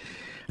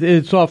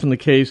 It's often the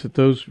case that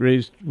those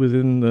raised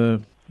within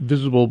the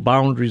visible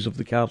boundaries of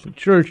the Catholic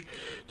Church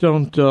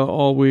don't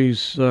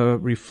always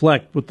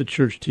reflect what the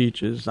Church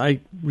teaches. I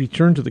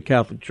returned to the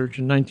Catholic Church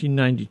in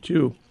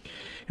 1992,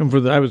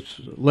 and I was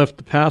left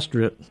the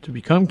pastorate to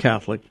become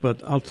Catholic, but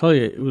I'll tell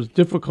you, it was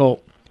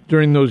difficult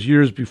during those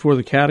years before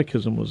the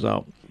Catechism was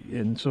out.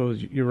 And so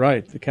you're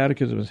right, the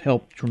Catechism has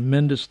helped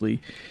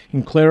tremendously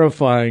in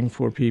clarifying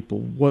for people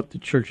what the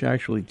Church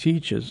actually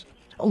teaches.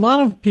 A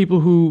lot of people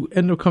who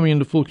end up coming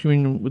into full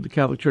communion with the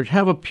Catholic Church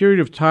have a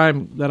period of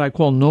time that I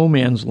call no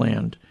man's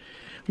land,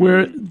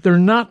 where they're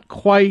not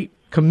quite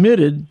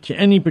committed to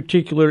any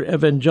particular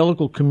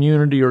evangelical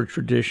community or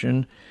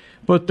tradition,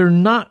 but they're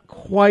not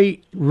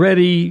quite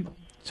ready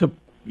to,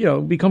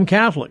 become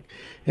Catholic.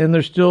 And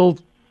they're still,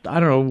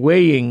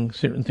 weighing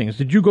certain things.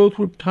 Did you go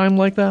through a time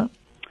like that?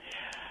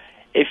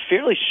 A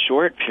fairly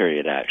short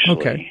period, actually.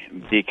 Okay.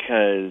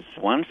 Because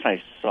once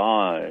I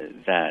saw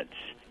that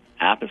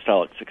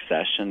apostolic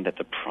succession, that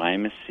the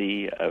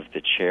primacy of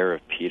the chair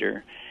of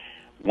Peter,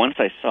 once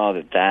I saw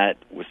that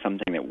was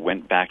something that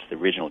went back to the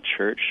original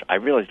church, I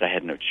realized I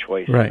had no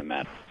choice in the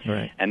matter.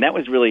 Right. And that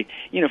was really,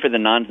 for the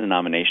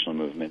non-denominational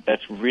movement,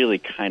 that's really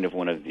kind of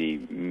one of the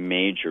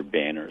major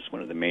banners,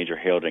 one of the major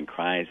heralding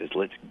cries is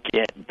let's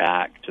get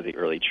back to the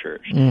early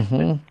church. Mm-hmm.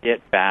 Let's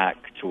get back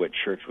to what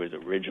church was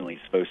originally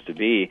supposed to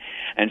be.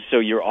 And so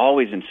you're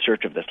always in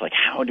search of this, like,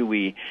 how do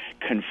we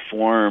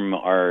conform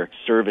our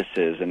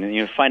services?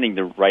 And, finding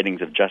the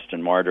writings of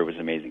Justin Martyr was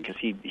amazing because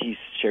he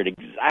shared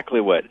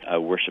exactly what a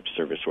worship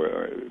service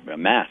or a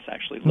mass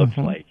actually looked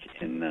like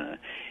in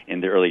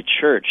the early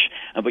church.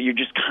 But you're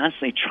just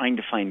constantly trying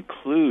to find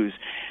clues,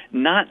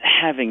 not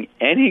having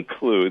any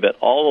clue that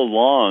all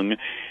along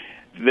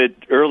the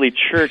early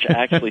church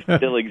actually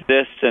still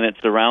exists, and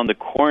it's around the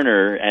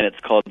corner, and it's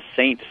called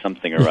Saint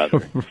something or other,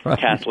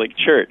 Catholic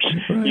Church,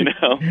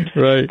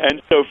 Right.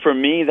 And so for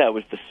me, that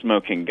was the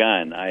smoking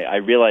gun. I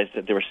realized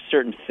that there were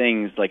certain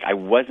things, like I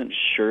wasn't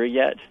sure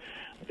yet,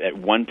 at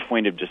one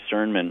point of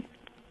discernment,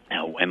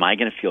 now, am I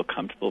going to feel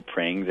comfortable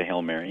praying the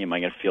Hail Mary? Am I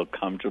going to feel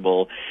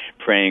comfortable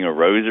praying a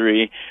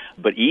rosary?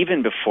 But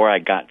even before I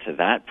got to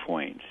that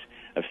point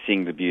of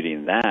seeing the beauty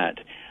in that,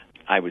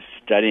 I was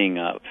studying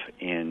up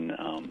in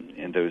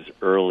those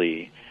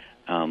early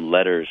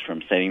letters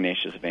from St.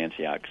 Ignatius of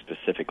Antioch,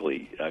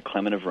 specifically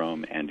Clement of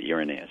Rome and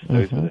Irenaeus.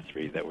 Those were the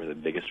three that were the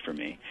biggest for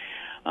me.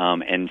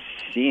 And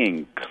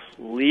seeing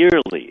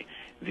clearly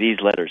these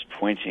letters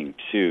pointing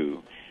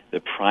to the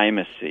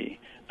primacy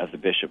of the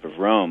Bishop of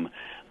Rome,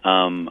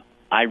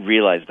 I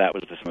realized that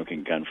was the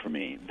smoking gun for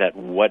me, that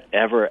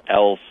whatever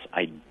else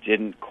I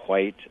didn't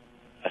quite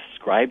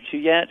ascribe to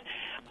yet,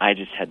 I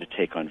just had to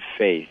take on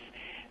faith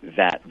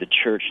that the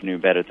church knew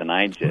better than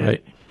I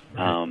did.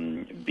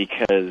 Right.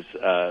 Because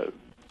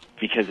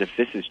if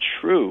this is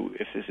true,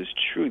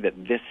 that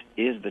this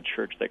is the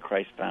church that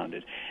Christ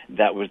founded,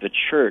 that was the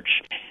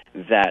church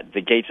that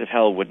the gates of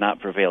hell would not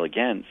prevail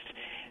against,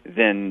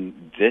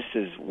 then this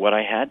is what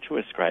I had to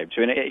ascribe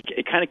to. And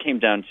it kind of came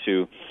down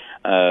to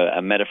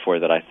a metaphor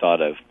that I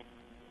thought of.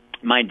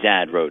 My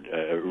dad wrote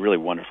a really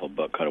wonderful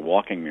book called A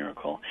Walking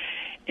Miracle,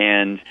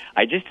 and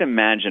I just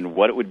imagined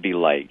what it would be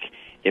like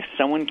if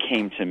someone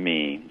came to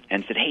me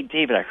and said, "Hey,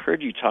 David, I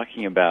heard you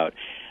talking about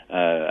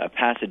a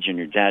passage in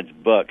your dad's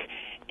book,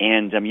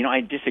 and I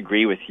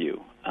disagree with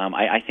you.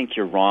 I think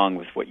you're wrong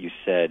with what you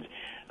said.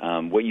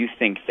 What you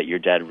think that your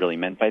dad really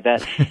meant by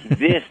that."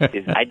 This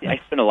is, I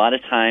spent a lot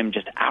of time,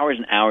 just hours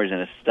and hours in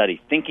a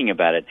study thinking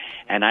about it,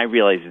 and I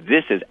realized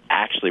this is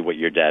actually what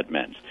your dad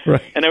meant.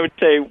 Right. And I would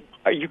say,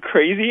 are you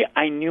crazy?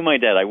 I knew my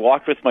dad. I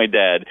walked with my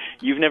dad.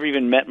 You've never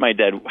even met my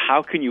dad.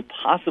 How can you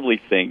possibly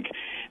think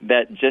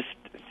that just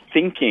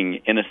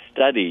thinking in a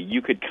study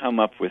you could come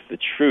up with the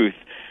truth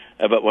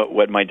about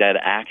what my dad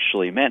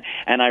actually meant?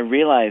 And I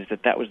realized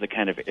that was the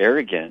kind of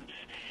arrogance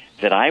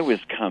that I was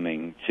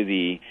coming to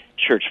the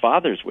church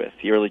fathers with,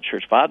 the early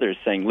church fathers,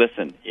 saying,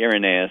 listen,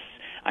 Irenaeus,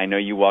 I know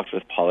you walked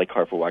with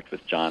Polycarp or walked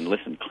with John.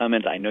 Listen,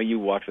 Clement, I know you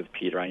walked with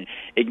Peter.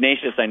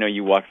 Ignatius, I know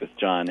you walked with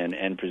John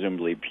and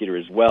presumably Peter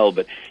as well,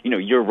 but,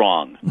 you're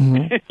wrong.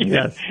 Mm-hmm.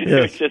 Yes.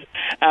 It's just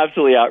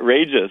absolutely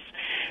outrageous.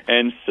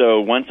 And so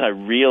once I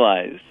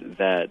realized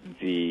that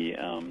the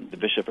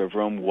Bishop of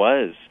Rome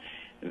was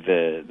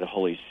the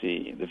Holy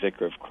See, the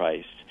Vicar of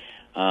Christ,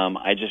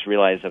 I just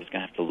realized I was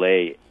going to have to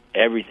lay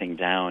everything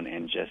down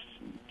and just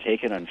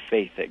take it on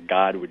faith that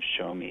God would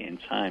show me in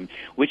time,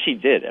 which he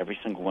did, every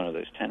single one of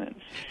those tenets.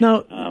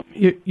 Now,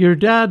 your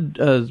dad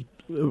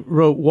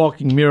wrote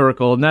Walking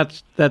Miracle, and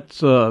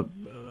that's a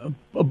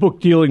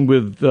book dealing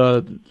with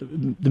the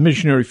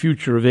missionary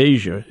future of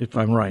Asia, if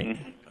I'm right.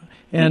 Mm-hmm.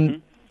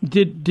 And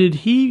did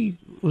he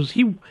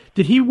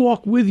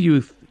walk with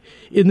you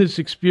in this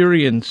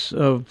experience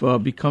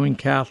of becoming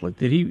Catholic?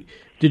 Did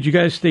you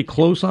guys stay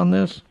close on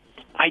this?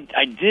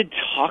 I did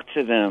talk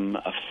to them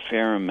a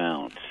fair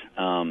amount.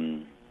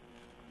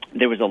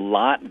 There was a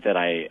lot that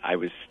I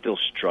was still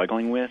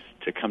struggling with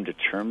to come to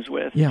terms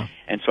with. Yeah.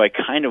 And so I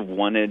kind of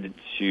wanted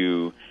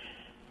to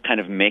kind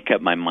of make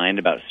up my mind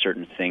about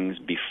certain things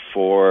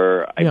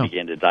before I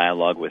began to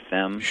dialogue with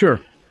them. Sure.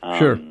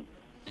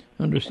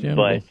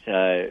 Understandable.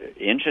 But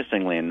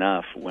interestingly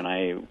enough, when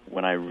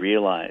I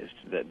realized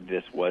that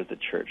this was the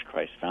church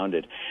Christ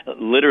founded,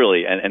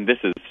 literally, and this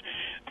is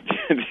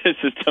this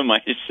is to my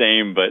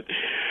shame, but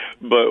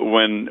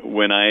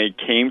when I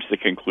came to the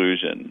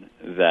conclusion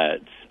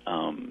that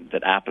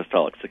that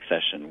apostolic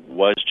succession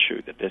was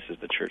true, that this is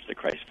the church that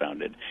Christ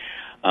founded,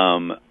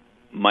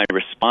 my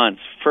response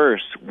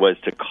first was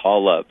to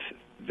call up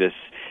this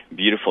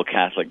beautiful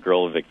Catholic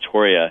girl,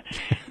 Victoria,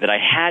 that I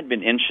had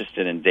been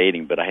interested in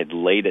dating, but I had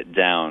laid it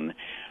down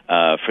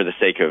for the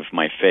sake of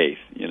my faith,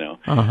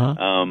 Uh-huh.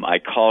 I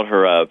called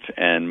her up,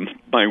 and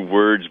my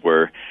words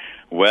were,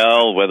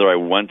 well, whether I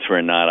want to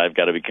or not, I've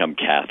got to become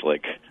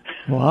Catholic.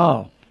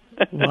 Wow.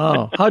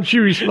 Wow. How'd she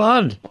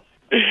respond?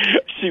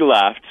 She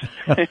laughed.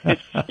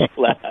 She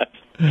laughed.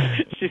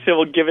 She said,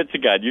 well, give it to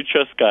God. You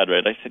trust God,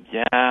 right? I said,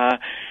 yeah.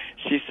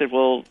 She said,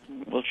 well,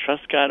 we'll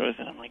trust God with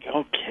it. I'm like,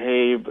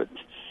 okay, but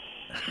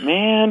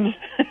man,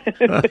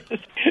 this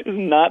is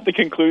not the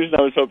conclusion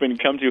I was hoping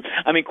to come to.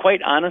 I mean,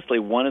 quite honestly,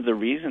 one of the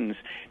reasons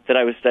that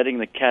I was studying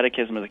the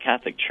Catechism of the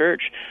Catholic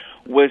Church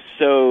was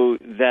so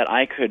that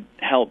I could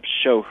help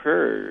show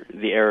her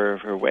the error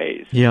of her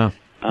ways. Yeah.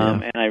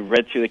 And I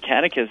read through the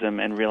Catechism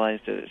and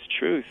realized that it's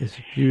truth. It's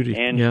beauty.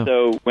 And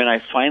so when I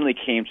finally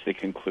came to the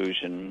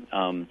conclusion,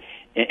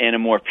 in a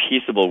more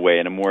peaceable way,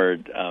 in a more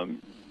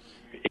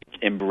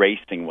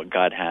embracing what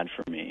God had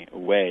for me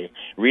way,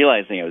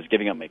 realizing I was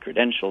giving up my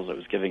credentials, I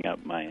was giving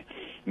up my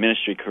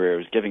ministry career, I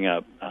was giving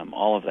up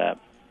all of that,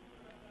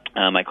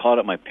 I called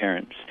up my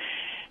parents,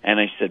 and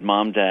I said,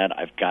 Mom, Dad,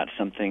 I've got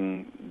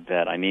something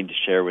that I need to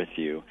share with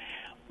you,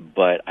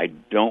 but I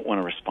don't want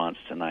a response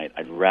tonight.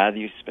 I'd rather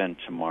you spend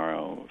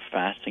tomorrow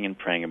fasting and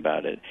praying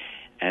about it,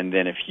 and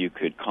then if you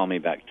could call me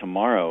back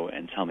tomorrow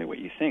and tell me what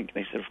you think.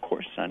 They said, of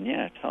course, son,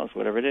 yeah, tell us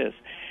whatever it is.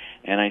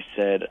 And I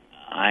said,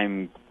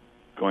 I'm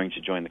going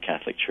to join the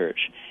Catholic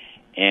Church.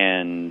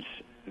 And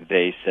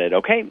they said,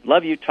 okay,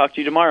 love you, talk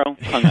to you tomorrow.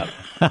 Hung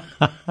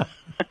up.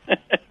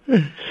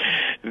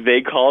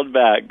 They called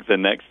back the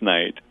next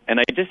night, and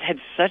I just had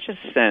such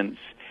a sense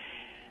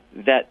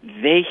that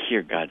they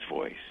hear God's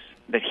voice,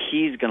 that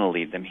He's going to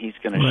lead them, He's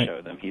going to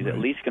show them, He's at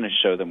least going to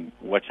show them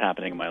what's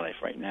happening in my life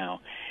right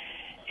now.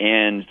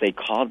 And they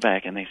called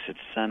back and they said,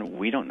 son,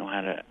 we don't know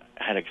how to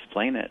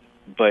explain it,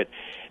 but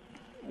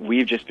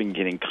we've just been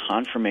getting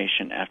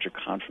confirmation after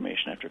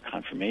confirmation after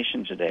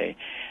confirmation today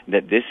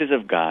that this is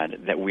of God,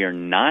 that we are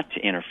not to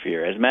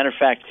interfere. As a matter of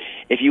fact,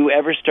 if you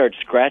ever start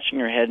scratching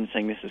your head and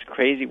saying, this is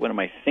crazy, what am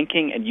I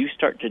thinking, and you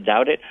start to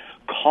doubt it,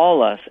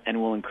 call us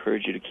and we'll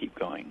encourage you to keep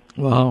going.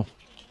 Wow.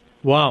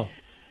 Wow.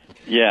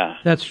 Yeah.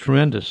 That's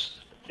tremendous.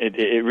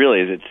 It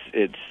really is.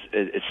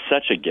 It's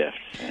such a gift,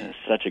 and it's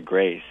such a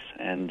grace.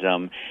 And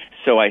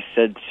so I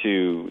said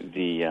to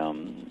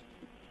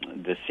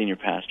the senior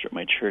pastor at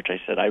my church, I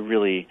said,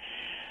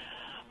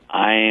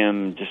 I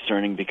am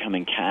discerning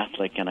becoming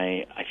Catholic, and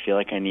I feel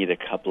like I need a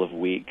couple of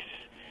weeks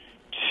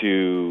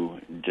to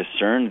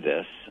discern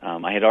this.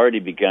 I had already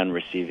begun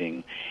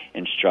receiving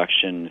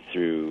instruction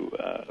through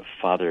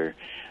Father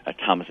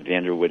Thomas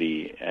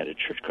Vanderwoody at a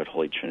church called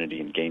Holy Trinity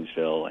in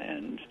Gainesville,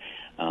 and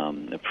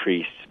a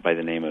priest by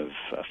the name of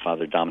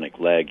Father Dominic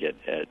Legg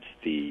at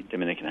the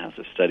Dominican House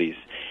of Studies.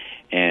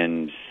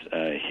 And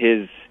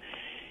his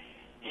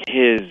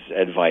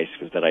advice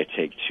was that I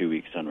take 2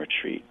 weeks on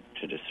retreat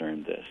to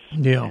discern this.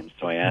 Yeah. And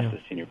so I asked the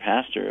senior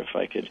pastor if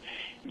I could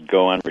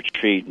go on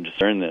retreat and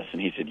discern this, and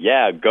he said,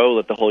 yeah, go,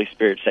 let the Holy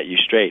Spirit set you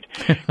straight.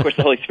 Of course,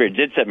 the Holy Spirit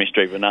did set me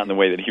straight, but not in the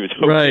way that he was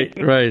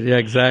hoping. Right, yeah,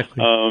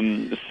 exactly.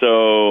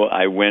 So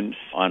I went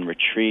on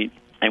retreat.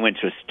 I went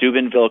to a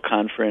Steubenville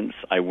conference,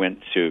 I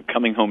went to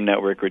Coming Home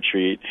Network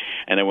retreat,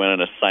 and I went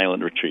on a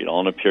silent retreat, all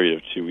in a period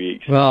of 2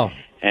 weeks. Wow.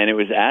 And it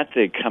was at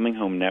the Coming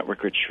Home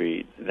Network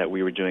retreat that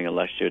we were doing a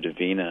Lectio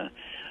Divina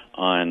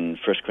on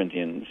 1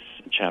 Corinthians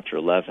chapter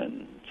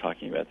 11,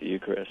 talking about the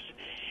Eucharist.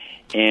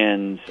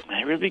 And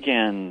I really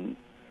began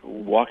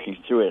walking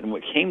through it, and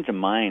what came to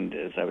mind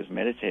as I was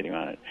meditating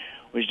on it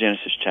was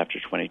Genesis chapter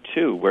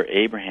 22, where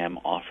Abraham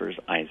offers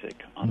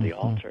Isaac on the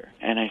altar.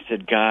 And I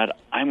said, God,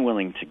 I'm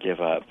willing to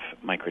give up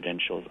my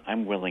credentials.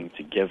 I'm willing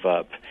to give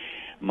up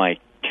my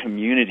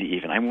community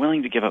even. I'm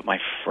willing to give up my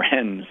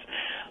friends,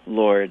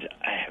 Lord.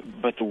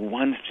 But the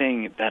one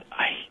thing that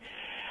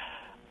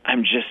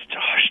I'm just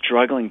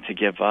struggling to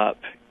give up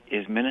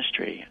is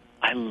ministry.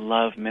 I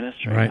love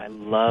ministry.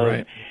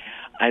 Right.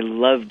 I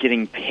love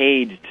getting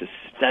paid to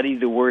study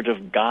the Word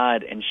of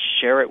God and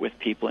share it with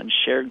people and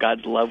share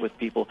God's love with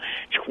people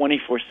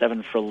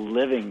 24/7 for a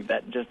living.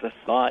 That just the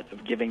thought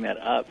of giving that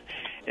up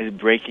is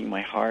breaking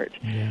my heart.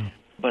 Yeah.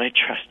 But I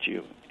trust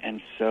you,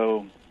 and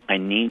so I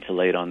need to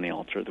lay it on the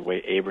altar the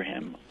way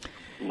Abraham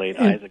laid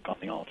Isaac on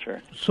the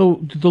altar. So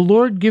did the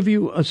Lord give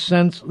you a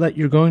sense that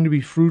you're going to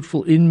be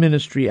fruitful in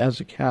ministry as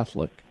a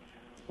Catholic?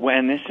 Well,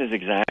 and this is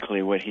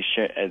exactly what he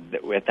shared.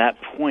 At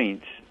that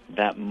point,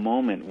 that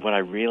moment, what I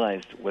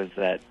realized was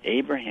that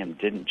Abraham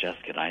didn't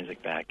just get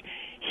Isaac back.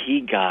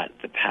 He got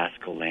the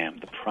Paschal Lamb,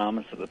 the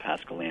promise of the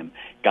Paschal Lamb.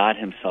 God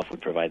himself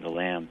would provide the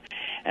lamb.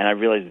 And I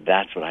realized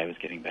that's what I was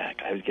getting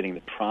back. I was getting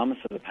the promise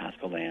of the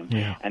Paschal Lamb.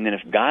 Yeah. And then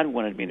if God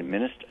wanted me to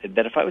minister,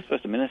 that if I was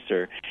supposed to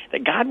minister,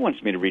 that God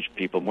wants me to reach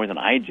people more than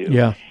I do.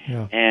 Yeah.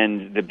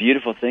 And the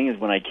beautiful thing is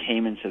when I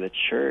came into the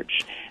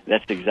church,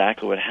 that's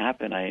exactly what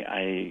happened.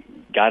 I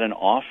got an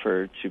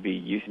offer to be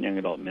youth and young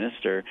adult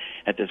minister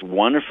at this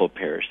wonderful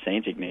parish,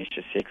 St.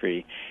 Ignatius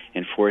Hickory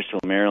in Forest Hill,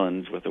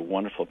 Maryland, with a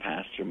wonderful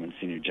pastor,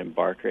 Monsignor Jim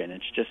Barker, and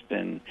it's just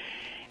been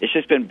it's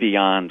just been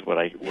beyond what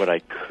I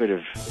could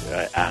have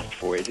asked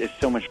for. It's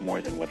so much more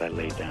than what I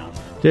laid down.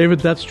 David,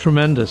 that's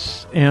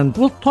tremendous. And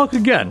we'll talk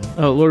again,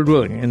 Lord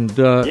willing. And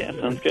yeah,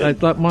 sounds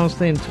good. I want to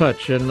stay in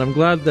touch. And I'm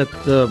glad that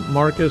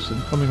Marcus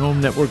and Coming Home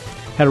Network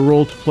had a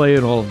role to play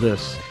in all of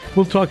this.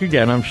 We'll talk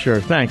again, I'm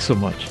sure. Thanks so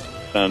much.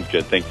 Sounds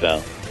good. Thanks,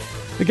 Al.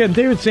 Again,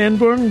 David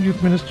Sanborn,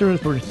 youth minister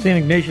for St.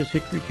 Ignatius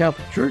Hickory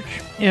Catholic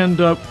Church. And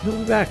he'll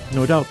be back,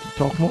 no doubt, to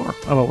talk more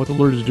about what the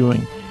Lord is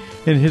doing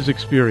in his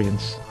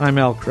experience. I'm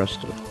Al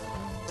Cresto.